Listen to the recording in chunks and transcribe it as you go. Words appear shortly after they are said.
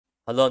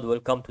Hello and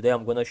welcome. Today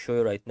I'm gonna show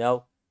you right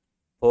now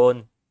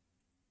on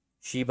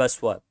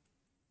SHIBASWAP.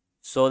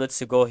 So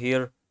let's go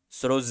here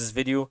through this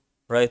video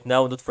right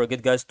now. Don't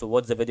forget guys to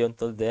watch the video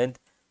until the end,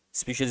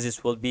 especially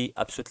this will be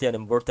absolutely an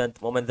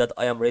important moment that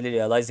I am really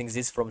realizing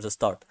this from the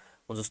start.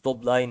 On the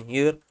stop line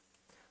here,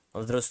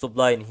 another stop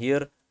line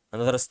here,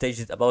 another stage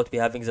is about to be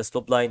having the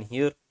stop line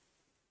here,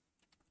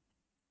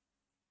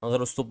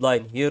 another stop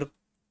line here.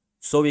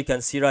 So we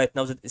can see right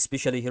now that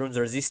especially here on the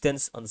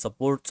resistance and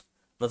support,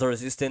 another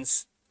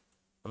resistance,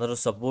 another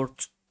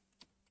support,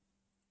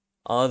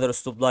 another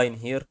stop line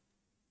here.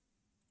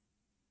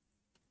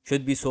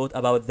 Should be thought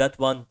about that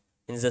one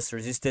in this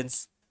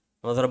resistance.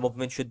 Another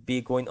movement should be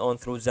going on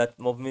through that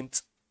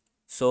movement.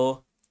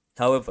 So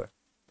however,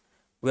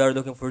 we are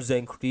looking for the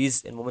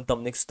increase in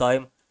momentum next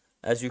time,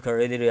 as you can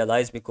really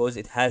realize, because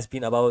it has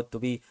been about to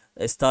be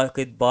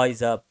started by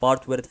the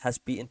part where it has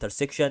been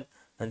intersection,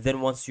 and then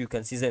once you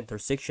can see the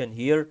intersection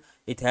here,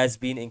 it has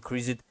been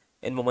increased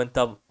in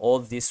momentum all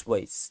these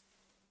ways.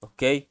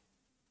 Okay,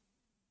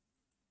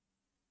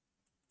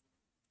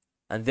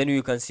 and then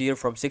you can see here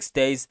from 6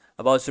 days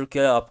about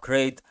circular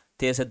upgrade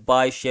tested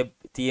by SHIB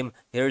team.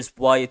 Here's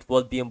why it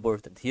will be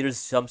important. Here's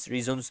some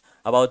reasons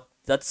about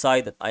that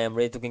side that I am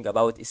really talking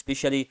about,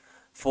 especially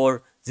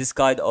for this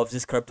kind of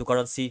this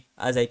cryptocurrency,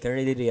 as I can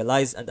really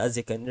realize and as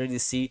I can really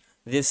see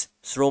this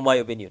through my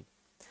opinion.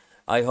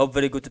 I hope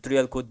very good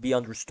tutorial could be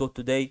understood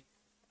today,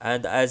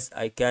 and as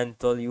I can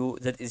tell you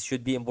that it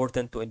should be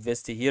important to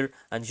invest here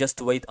and just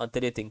wait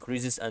until it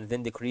increases and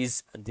then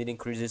decrease and then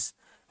increases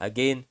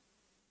again.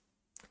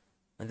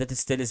 And that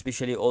is still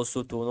especially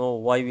also to know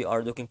why we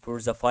are looking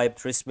for the 5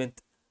 retracement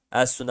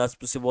as soon as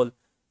possible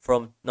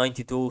from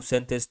 92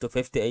 cents to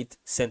 58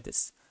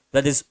 cents.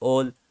 That is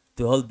all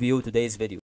to help you today's video.